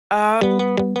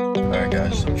Alright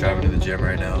guys, I'm driving to the gym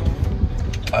right now.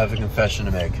 I have a confession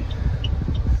to make.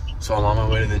 So I'm on my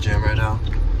way to the gym right now.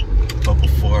 But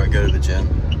before I go to the gym,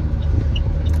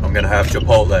 I'm gonna have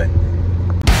chipotle.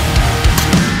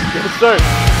 Yes, sir.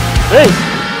 Hey!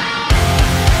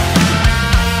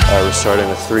 Alright, we're starting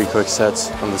with 3 quick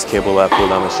sets on this cable lat pull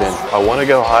down machine. I wanna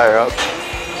go higher up,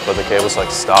 but the cable's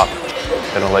like, stop.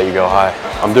 They don't let you go high.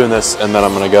 I'm doing this and then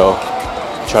I'm gonna go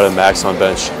try to max on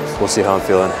bench. We'll see how I'm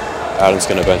feeling. Adam's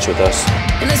gonna bench with us.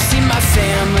 And I see my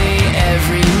family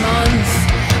every month.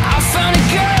 I found a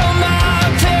girl my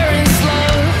parents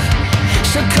love.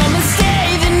 She'll come and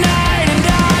stay the night, and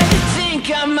I think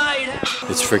I might.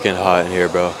 It's freaking hot in here,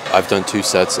 bro. I've done 2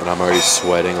 sets and I'm already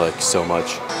sweating like so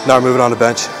much. Now we're moving on to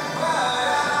bench.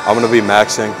 I'm gonna be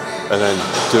maxing and then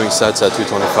doing sets at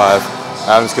 225.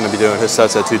 Adam's gonna be doing his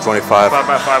sets at 225. 5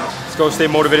 by 5. Let's go. Stay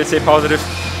motivated. Stay positive.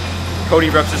 Cody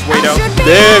reps his weight out.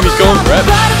 Damn, he's going rep.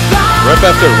 Rep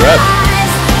after rep.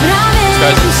 This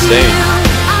guy's insane.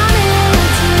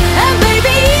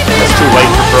 That's too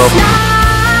late for pro.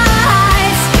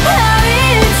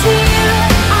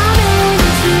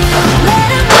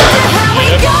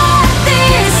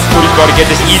 Cody's about to get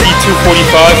this easy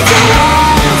 245.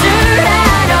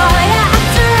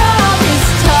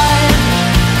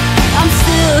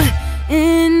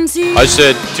 I just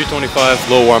did 225,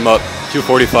 little warm up,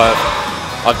 245.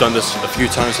 I've done this a few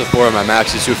times before. My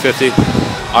max is 250.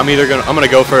 I'm gonna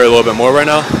go for a little bit more right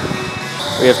now.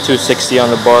 We have 260 on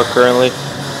the bar currently,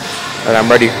 and I'm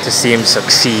ready to see him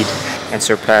succeed and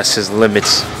surpass his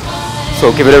limits.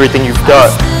 So give it everything you've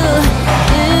got.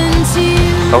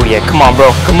 Oh yeah, come on,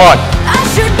 bro, come on.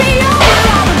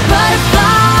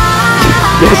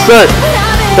 Yes, sir.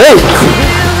 Hey.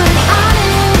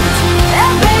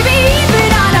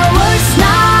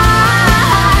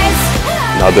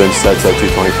 Now doing sets at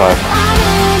 225.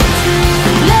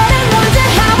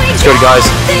 It's good, guys.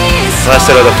 Last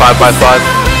set of the 5 by 5.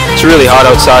 It's really hot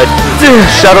outside.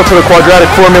 Shout out to the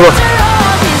quadratic formula.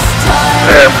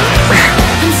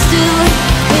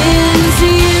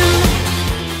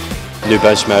 New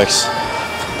bench max,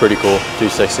 pretty cool,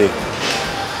 260.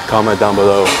 Comment down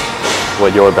below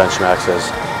what your bench max is.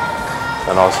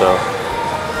 And also,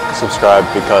 subscribe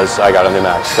because I got a new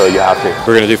max, so you have to.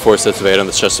 We're gonna do 4 sets of 8 on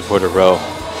the chest supported row.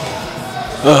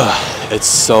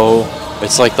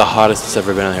 It's like the hottest it's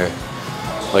ever been in here.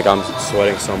 Like I'm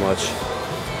sweating so much.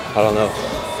 I don't know.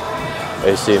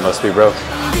 AC must be broke.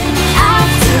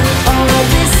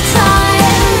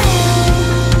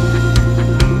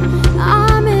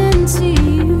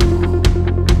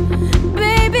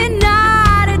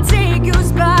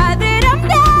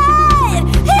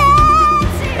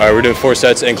 Alright, we're doing 4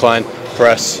 sets, incline,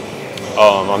 press.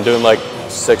 I'm doing like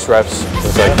 6 reps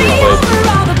with like 3 plates.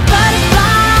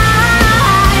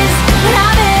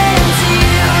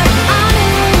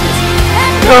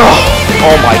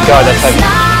 Oh my god, that's heavy.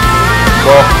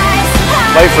 Well,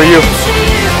 fight for you.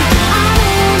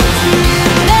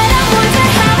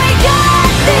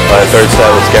 Alright, 3rd set,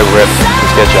 let's get ripped,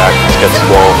 let's get jacked, let's get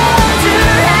swole.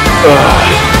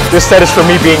 This set is for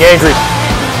me being angry.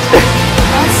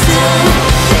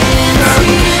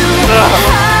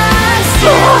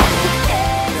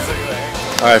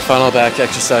 Alright, final back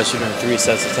exercise. You're doing 3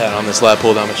 sets of 10 on this lat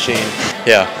pull down machine.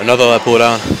 Yeah, another lat pull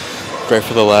down. Great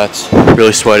for the lats.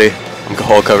 Really sweaty. I'm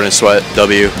all covered in sweat.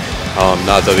 W.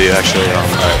 Not W actually.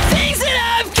 Alright.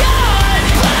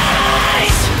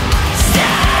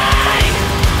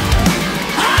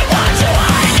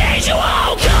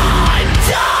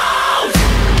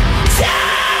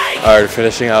 Alright,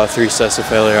 finishing out 3 sets of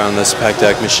failure on this pec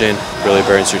deck machine. Really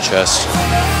burns your chest.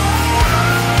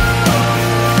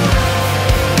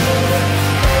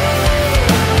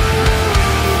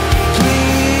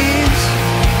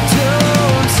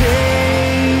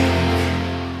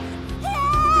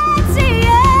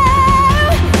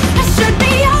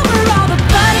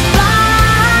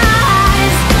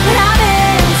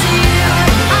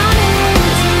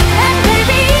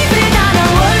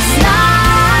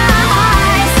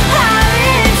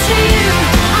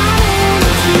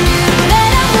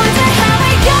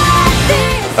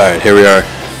 Alright, here we are,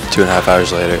 2.5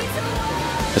 hours later.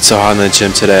 It's so hot in the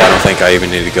gym today, I don't think I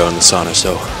even need to go in the sauna,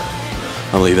 so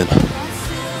I'm leaving.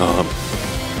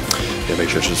 Yeah, make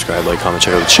sure to subscribe, like, comment,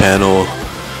 check out the channel.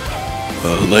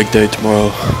 Leg day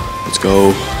tomorrow. Let's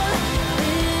go.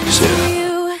 See ya.